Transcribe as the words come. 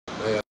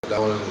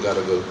Dawan and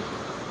Gadigal.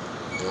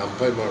 I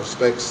paid my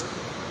respects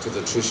to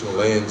the traditional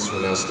lands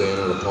we're now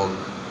standing upon,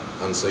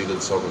 unceded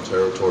sovereign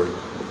territory.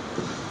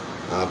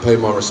 I pay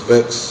my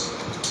respects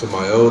to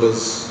my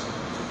elders,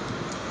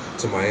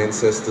 to my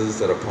ancestors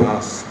that are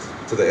past,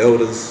 to the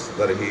elders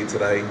that are here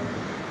today,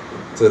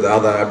 to the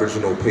other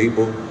Aboriginal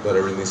people that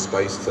are in this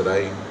space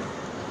today.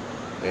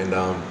 And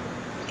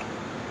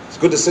it's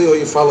good to see all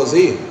you fellas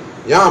here.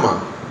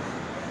 Yama.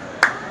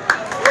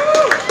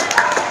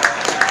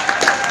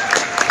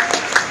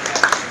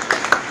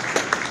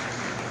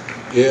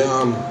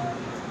 Yeah,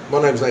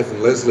 my name's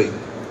Nathan Leslie.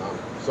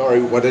 Sorry,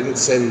 I didn't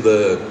send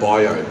the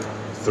bio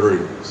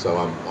through, so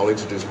I'll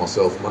introduce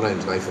myself. My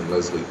name's Nathan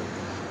Leslie.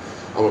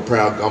 I'm a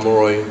proud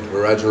Gomeroi,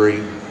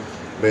 Wiradjuri,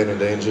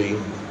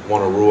 Manandangi,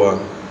 Wanarua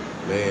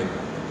man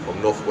from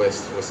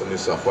northwest, western New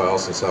South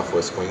Wales and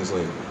southwest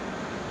Queensland.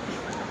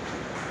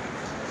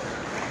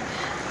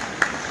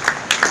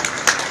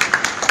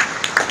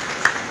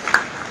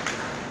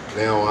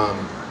 Now,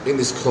 in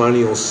this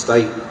colonial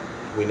state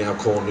we now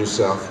call New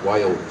South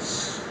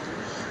Wales,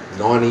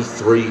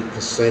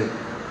 93%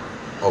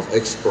 of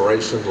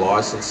exploration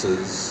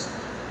licences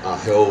are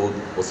held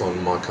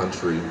within my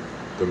country,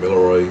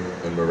 Gamilaroi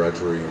and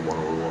Wiradjuri and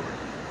Wanarua.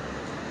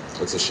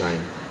 It's a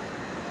shame.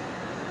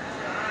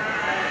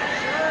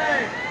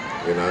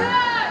 You know,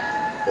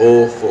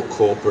 all for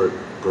corporate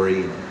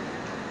greed,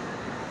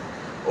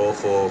 all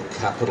for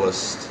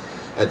capitalist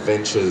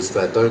adventures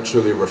that don't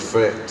truly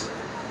reflect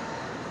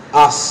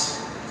us,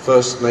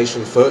 First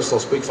Nation first. I'll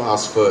speak for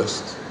us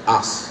first.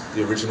 Us,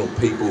 the original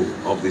people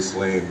of this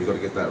land. You've got to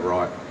get that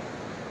right.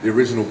 The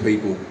original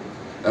people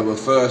that were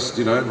first,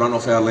 you know, run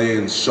off our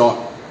lands, shot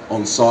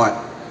on sight,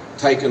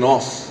 taken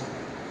off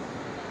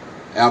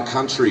our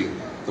country,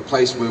 the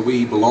place where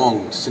we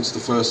belonged since the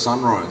first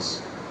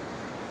sunrise.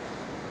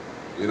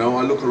 You know,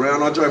 I look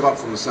around, I drove up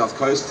from the south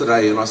coast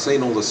today and I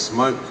seen all the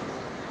smoke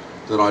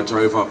that I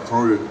drove up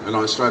through,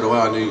 and straight away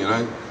I knew, you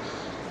know,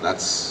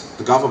 that's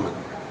the government,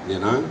 you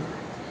know.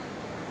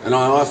 And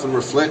I often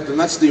reflect, and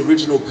that's the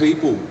original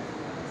people,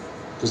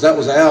 because that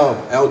was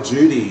our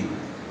duty,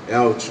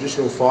 our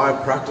traditional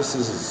 5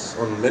 practices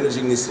on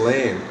managing this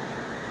land.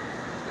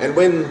 And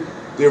when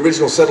the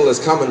original settlers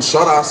come and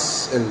shot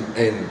us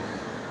and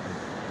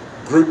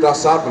grouped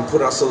us up and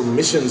put us on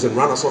missions and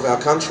run us off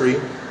our country,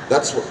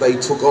 that's what they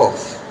took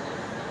off.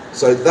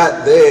 So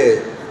that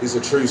there is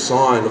a true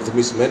sign of the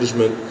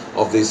mismanagement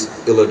of this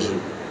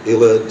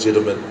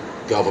illegitimate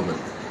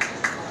government.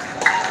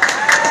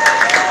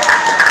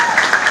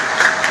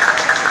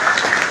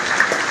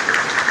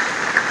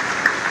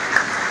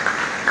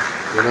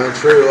 You know,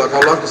 true, like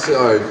I'd like to say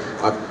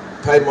I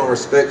paid my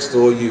respects to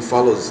all you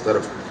fellas that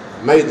have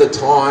made the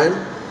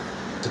time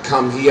to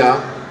come here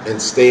and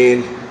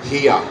stand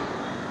here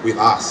with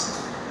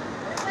us.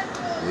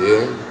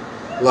 Yeah?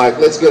 Like,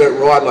 let's get it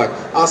right. Like,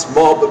 us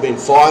mob have been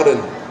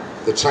fighting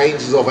the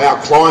changes of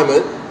our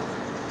climate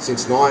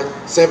since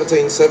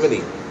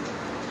 1770.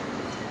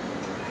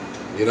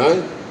 You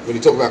know? When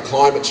you talk about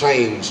climate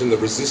change and the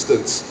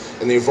resistance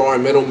and the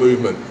environmental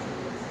movement.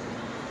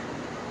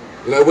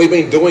 You know, we've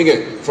been doing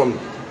it from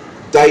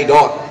day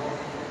dot.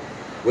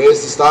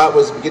 Where's the start,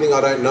 where's the beginning, I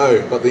don't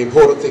know. But the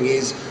important thing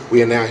is,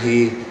 we are now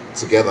here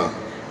together.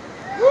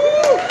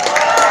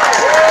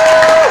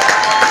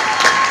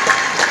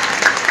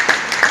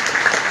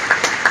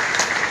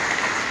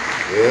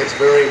 Yeah, it's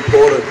very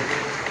important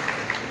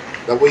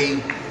that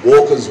we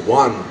walk as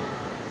one,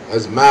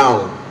 as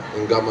Mal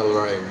in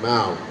Gamilaroi,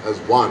 Mal, as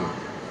one.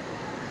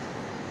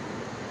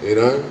 You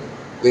know,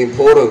 the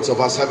importance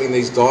of us having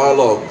these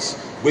dialogues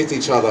with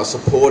each other,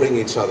 supporting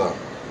each other.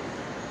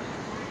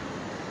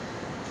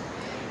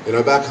 You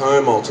know, back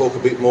home, I'll talk a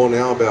bit more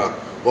now about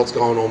what's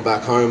going on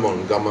back home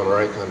on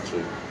Gamilaroi country.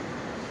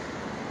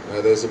 You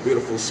know, there's a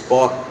beautiful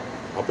spot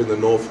up in the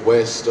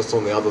northwest, just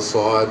on the other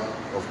side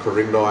of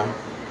Corindai.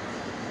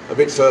 A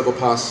bit further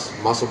past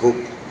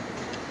Muswellbrook,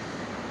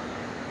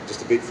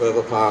 just a bit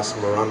further past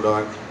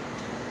Murundai,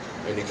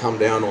 and you come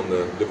down on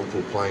the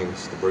Liverpool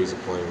Plains, the Breezer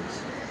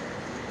Plains.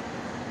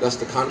 That's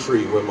the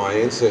country where my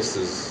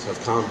ancestors have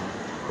come,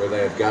 where they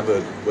have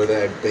gathered, where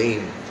they have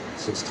been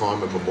since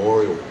time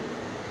immemorial.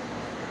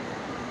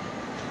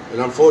 And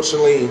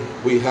unfortunately,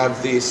 we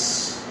have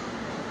this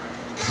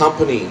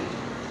company,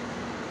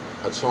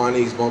 a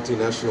Chinese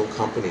multinational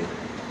company,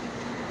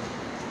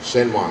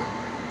 Shenhua,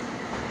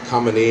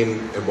 coming in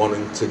and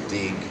wanting to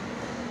dig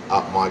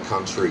up my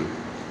country.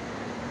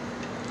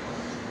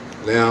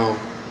 Now,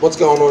 what's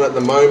going on at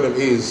the moment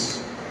is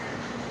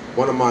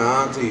one of my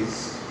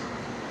aunties,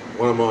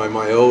 one of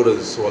my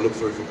elders who I look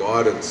through for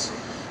guidance,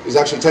 is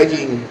actually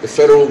taking the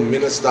federal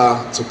minister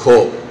to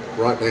court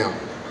right now.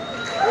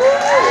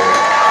 Yeah.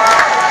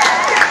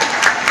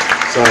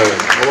 So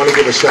I want to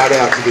give a shout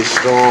out to this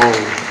strong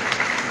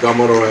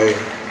Gomeroi,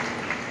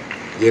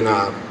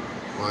 Yena,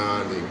 my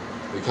auntie.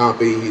 We can't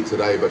be here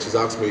today, but she's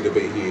asked me to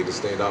be here to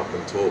stand up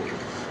and talk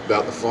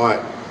about the fight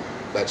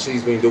that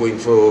she's been doing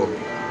for,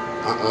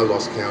 I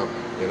lost count,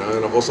 you know,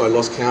 and I've also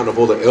lost count of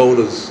all the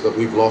elders that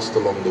we've lost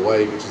along the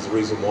way, which is the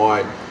reason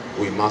why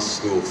we must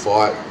still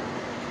fight.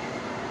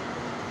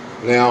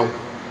 Now,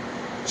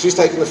 she's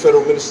taken the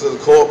federal minister to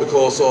the court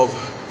because of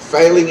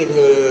failing in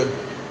her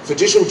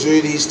judicial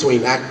duties to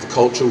enact the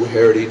Cultural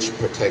Heritage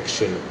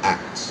Protection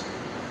Act.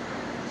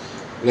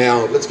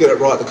 Now, let's get it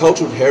right. The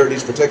Cultural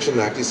Heritage Protection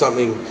Act is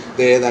something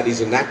there that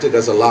is enacted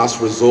as a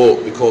last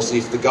resort, because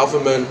if the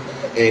government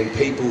and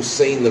people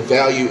seen the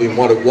value in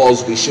what it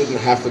was, we shouldn't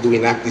have to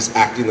enact this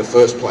act in the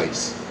first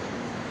place.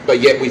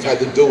 But yet we've had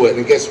to do it,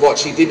 and guess what?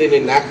 She didn't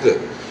enact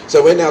it.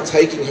 So we're now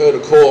taking her to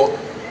court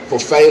for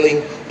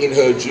failing in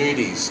her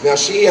duties. Now,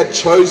 she had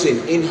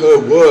chosen in her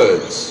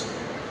words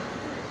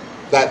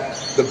that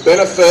the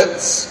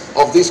benefits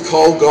of this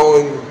coal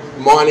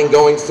mining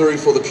going through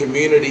for the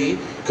community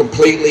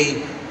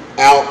completely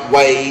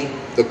outweigh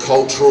the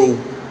cultural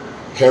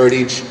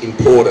heritage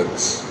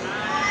importance.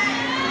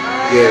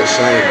 Yeah,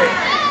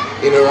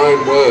 shame. In her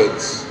own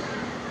words.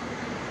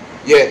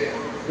 Yet,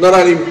 not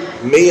only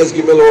me as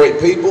Gamilaroi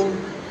people,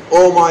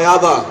 all my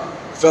other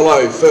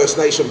fellow First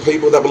Nation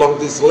people that belong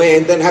to this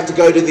land then have to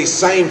go to this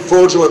same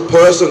fraudulent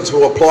person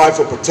to apply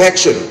for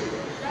protection.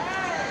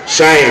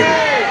 Shame.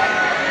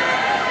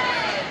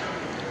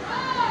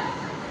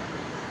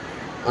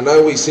 I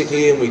know we sit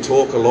here and we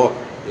talk a lot,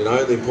 you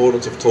know, the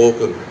importance of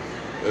talking,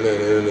 and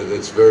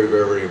it's very,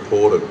 very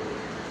important.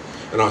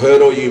 And I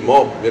heard all you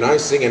mob, you know,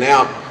 singing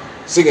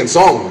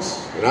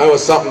songs, you know,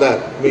 it's something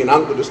that me and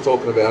Unc were just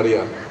talking about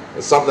here.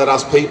 It's something that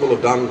us people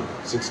have done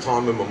since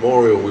time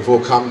immemorial. We've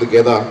all come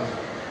together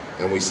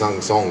and we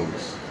sung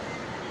songs.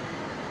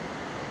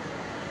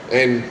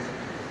 And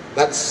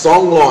that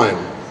song line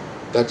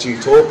that you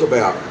talk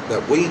about,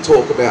 that we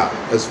talk about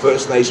as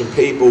First Nation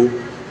people,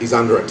 is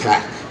under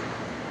attack.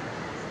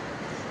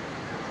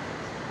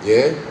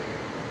 Yeah?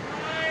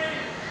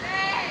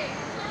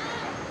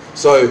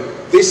 So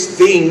this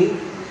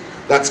thing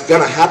that's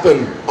going to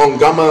happen on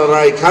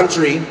Gamilaroi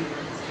country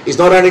is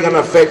not only going to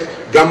affect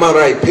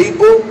Gamilaroi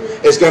people,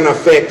 it's going to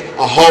affect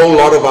a whole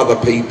lot of other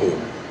people.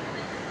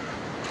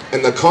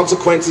 And the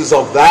consequences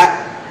of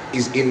that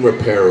is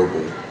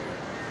irreparable.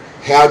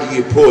 How do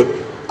you put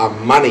a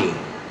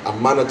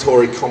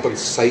monetary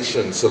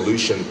compensation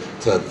solution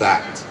to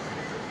that?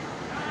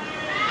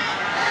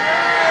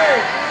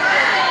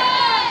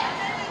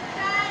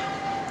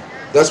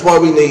 That's why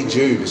we need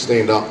you to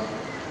stand up.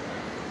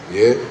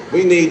 Yeah?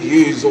 We need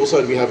you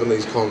also to be having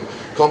these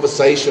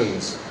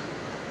conversations.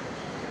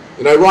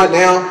 You know, right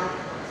now,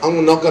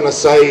 I'm not going to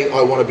say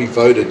I want to be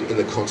voted in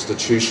the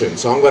Constitution.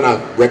 So I'm going to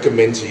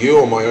recommend to you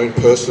on my own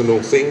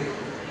personal thing,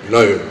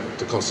 no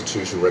to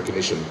constitutional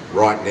recognition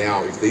right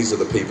now if these are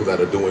the people that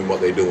are doing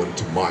what they're doing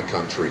to my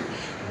country.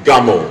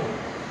 Gummel.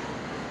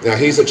 Now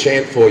here's a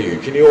chant for you.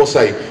 Can you all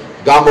say,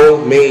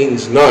 Gummel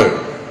means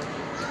no?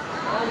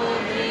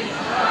 Gummel means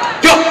no.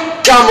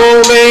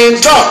 Gummel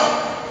means no.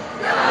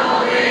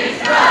 Gummel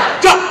means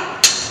no.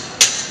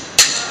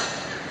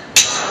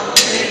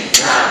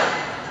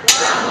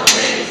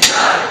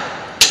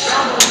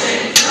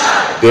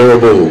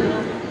 Terrible.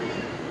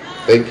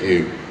 Thank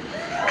you.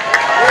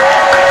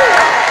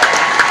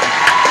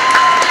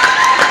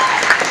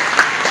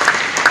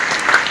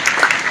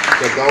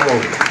 So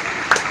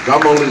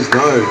Gummel is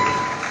no,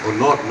 or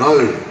not no.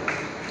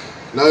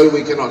 No,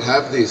 we cannot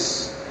have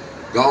this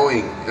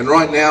going. And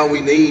right now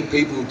we need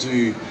people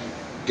to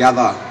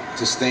gather,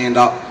 to stand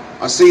up.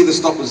 I see the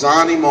Stop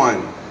Zani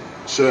Mine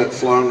shirt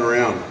flying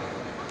around.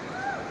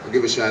 I'll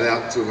give a shout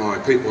out to my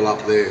people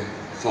up there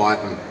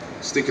fighting,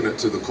 sticking it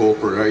to the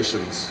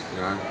corporations,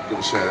 you know, give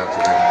a shout out to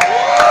them.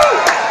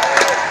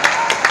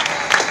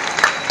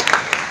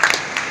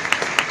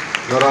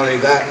 Not only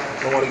that,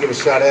 I want to give a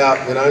shout out,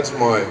 you know, to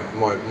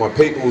my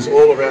peoples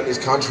all around this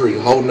country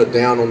holding it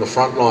down on the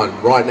front line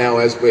right now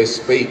as we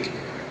speak.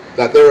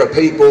 That there are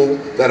people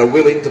that are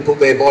willing to put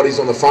their bodies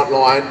on the front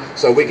line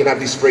so we can have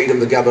this freedom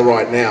to gather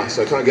right now.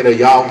 So can I get a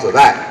yell to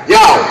that?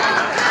 Yell!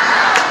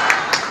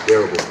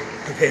 Terrible.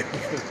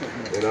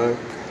 You know?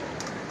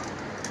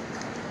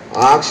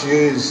 I ask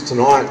you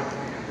tonight,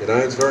 you know,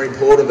 it's very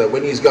important that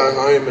when you go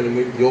home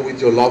and you're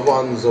with your loved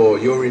ones or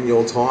you're in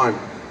your time,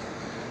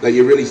 that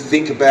you really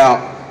think about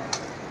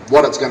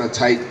what it's going to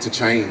take to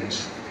change.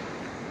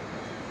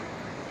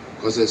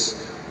 Because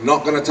it's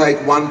not going to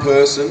take one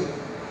person,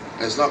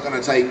 it's not going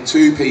to take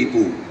two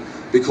people,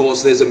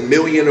 because there's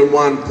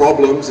 1,000,001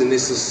 problems in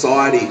this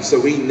society, so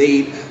we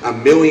need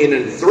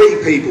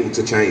 1,000,003 people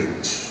to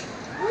change.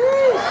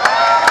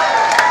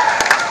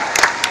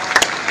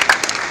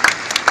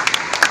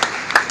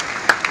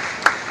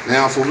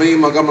 Now for me,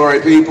 my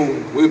Gamilaroi people,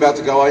 we're about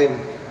to go in,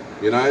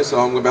 you know, so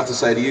I'm about to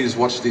say to you is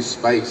watch this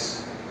space.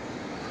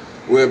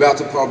 We're about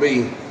to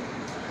probably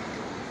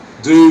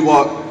do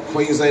what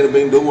Queensland have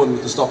been doing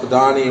with the Stop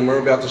Adani, and we're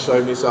about to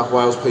show New South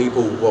Wales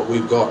people what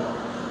we've got.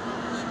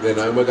 You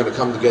know, we're going to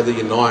come together,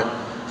 unite,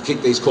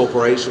 kick these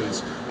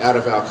corporations out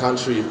of our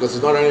country, because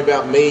it's not only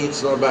about me,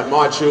 it's not about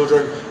my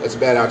children, it's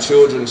about our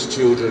children's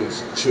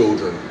children's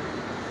children.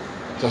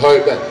 To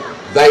hope that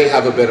they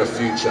have a better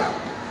future.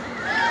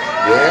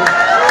 Yeah?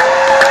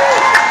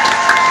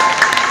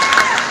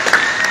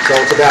 So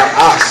it's about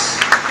us,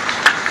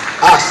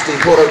 the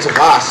importance of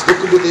us.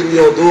 Look within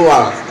your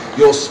door.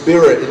 your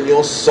spirit and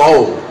your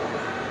soul.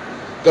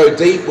 Go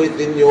deep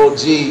within your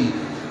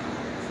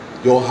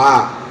your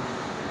heart.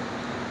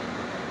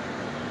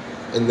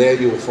 And there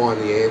you will find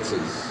the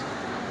answers.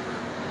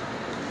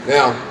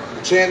 Now,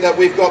 the chant that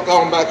we've got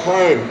going back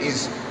home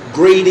is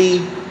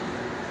greedy,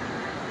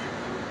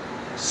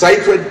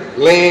 sacred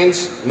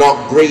lands,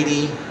 not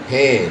greedy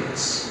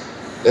hands.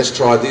 Let's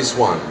try this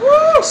one.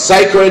 Woo!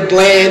 Sacred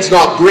lands,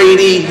 not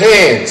greedy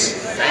hands.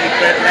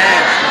 Sacred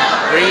lands,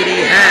 not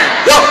greedy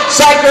hands. Yo,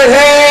 sacred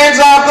hands,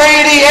 not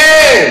greedy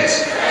hands.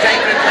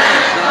 Sacred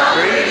lands, not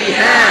greedy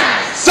hands.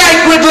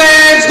 Sacred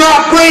lands,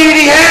 not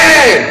greedy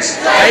hands.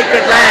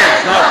 Sacred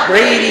lands, not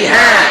greedy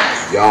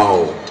hands.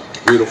 Yo,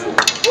 beautiful.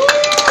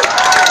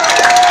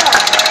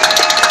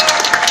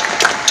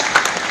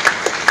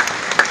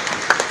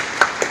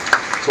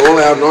 To all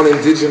our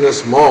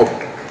non-Indigenous mob,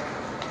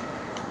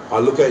 I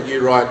look at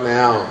you right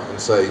now and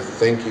say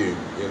thank you,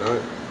 you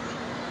know.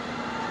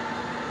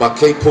 But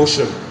keep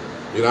pushing,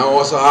 you know.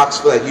 Also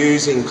ask for that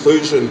use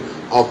inclusion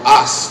of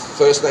us,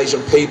 First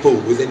Nation people,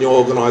 within your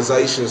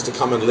organisations to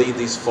come and lead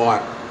this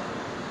fight.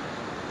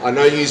 I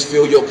know you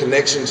feel your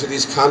connection to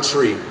this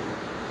country.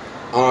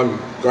 I'm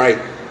great,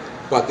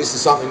 but this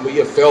is something we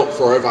have felt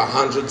for over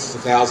hundreds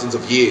of thousands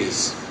of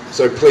years.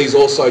 So please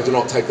also do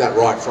not take that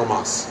right from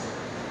us.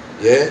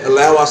 Yeah,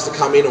 allow us to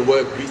come in and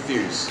work with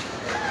you.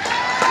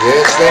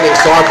 Yeah, standing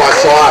side by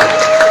side.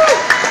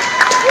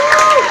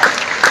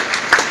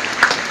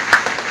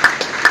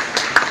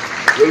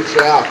 Reach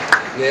out,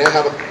 yeah,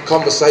 have a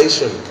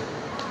conversation.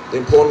 The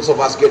importance of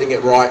us getting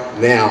it right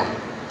now.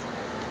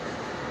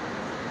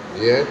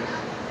 Yeah.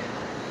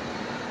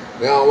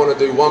 Now I want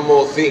to do one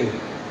more thing.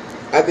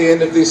 At the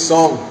end of this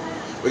song,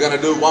 we're going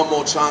to do one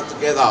more chant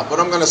together, but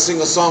I'm going to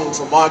sing a song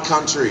from my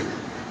country,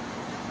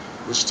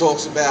 which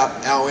talks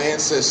about our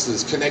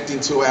ancestors, connecting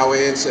to our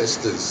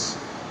ancestors,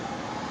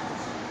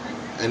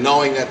 and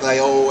knowing that they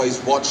are always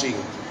watching,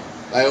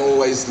 they are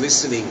always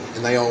listening,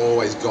 and they are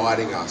always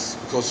guiding us.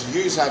 Because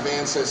you have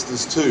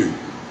ancestors too,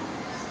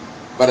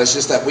 but it's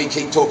just that we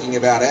keep talking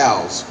about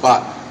ours,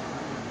 but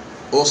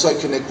also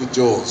connect with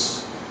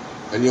yours.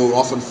 And you'll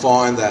often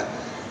find that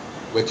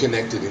we're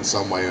connected in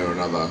some way or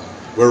another.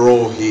 We're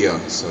all here,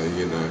 so,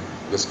 you know,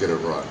 let's get it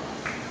right.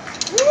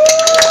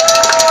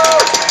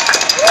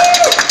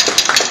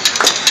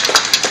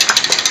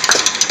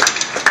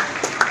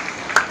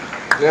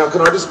 Now,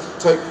 can I just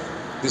take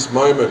this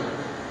moment?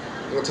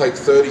 I'm going to take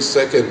 30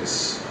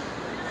 seconds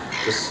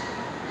just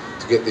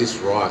to get this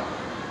right.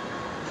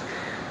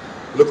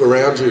 Look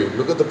around you.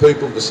 Look at the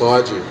people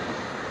beside you.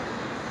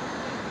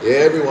 Yeah,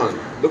 everyone.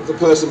 Look at the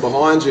person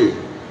behind you.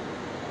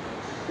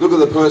 Look at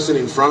the person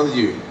in front of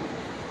you.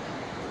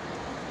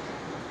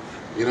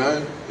 You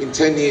know, in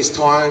 10 years'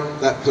 time,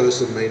 that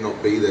person may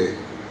not be there.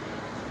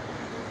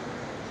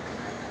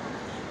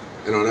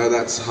 And I know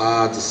that's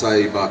hard to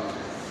say, but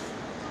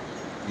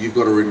you've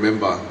got to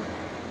remember,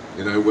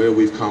 you know, where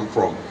we've come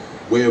from,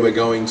 where we're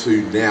going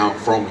to now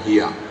from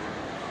here.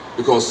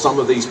 Because some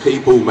of these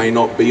people may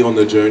not be on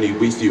the journey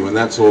with you, and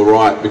that's all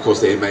right, because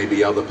there may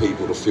be other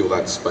people to fill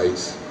that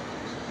space.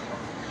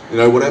 You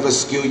know, whatever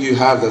skill you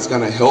have that's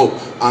going to help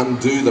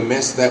undo the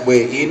mess that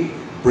we're in,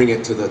 bring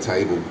it to the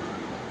table.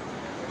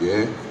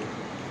 Yeah?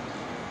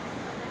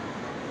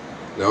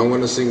 Now I'm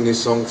going to sing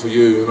this song for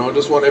you, and I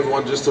just want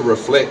everyone just to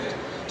reflect,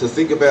 to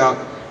think about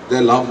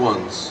their loved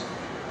ones,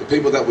 the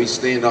people that we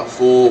stand up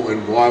for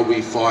and why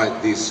we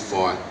fight this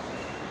fight.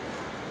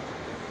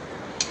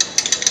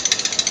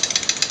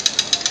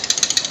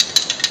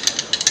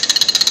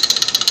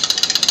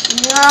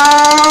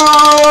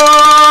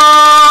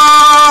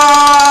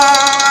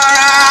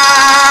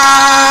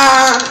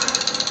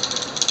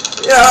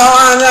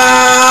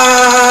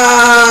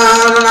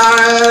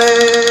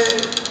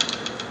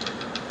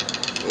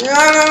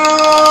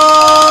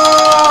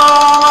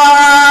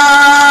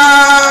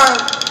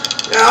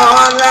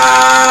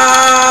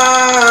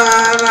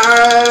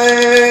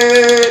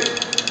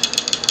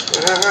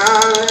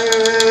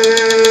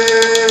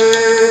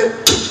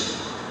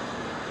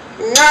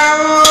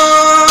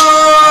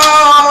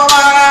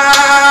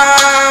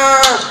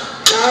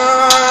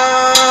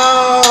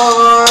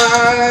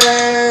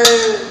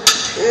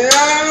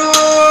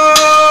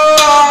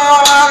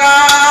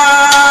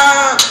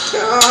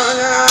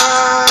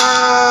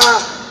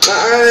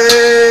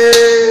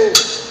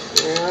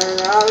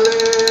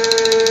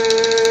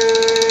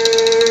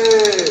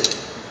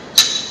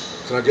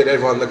 Can I get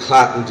everyone to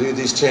clap and do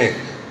this chant?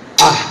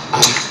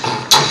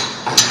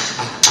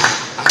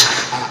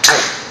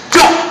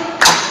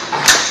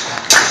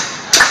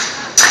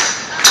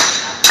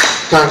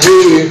 Can't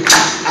hear you.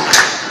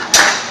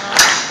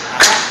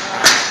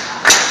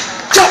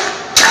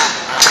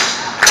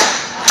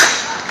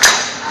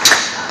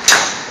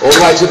 All the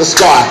way to the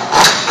sky.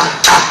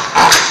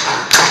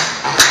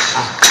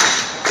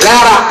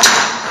 Louder.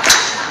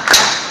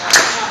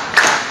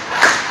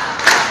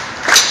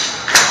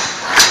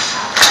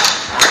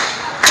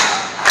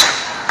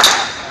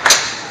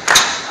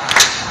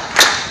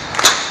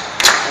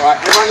 All right,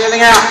 everyone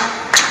yelling out.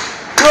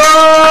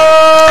 Whoa!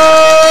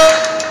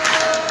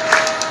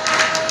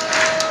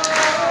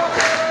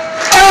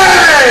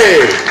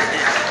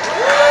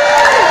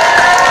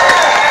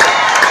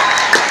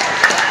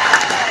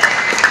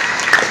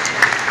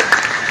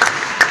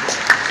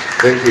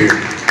 Thank you.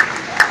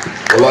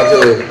 I'd like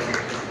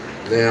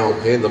to now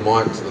hand the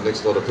mic to the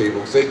next lot of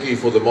people. Thank you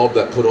for the mob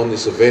that put on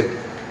this event.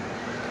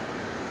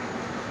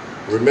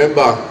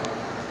 Remember,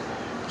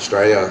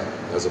 Australia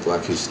has a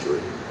black history.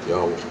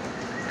 Yo.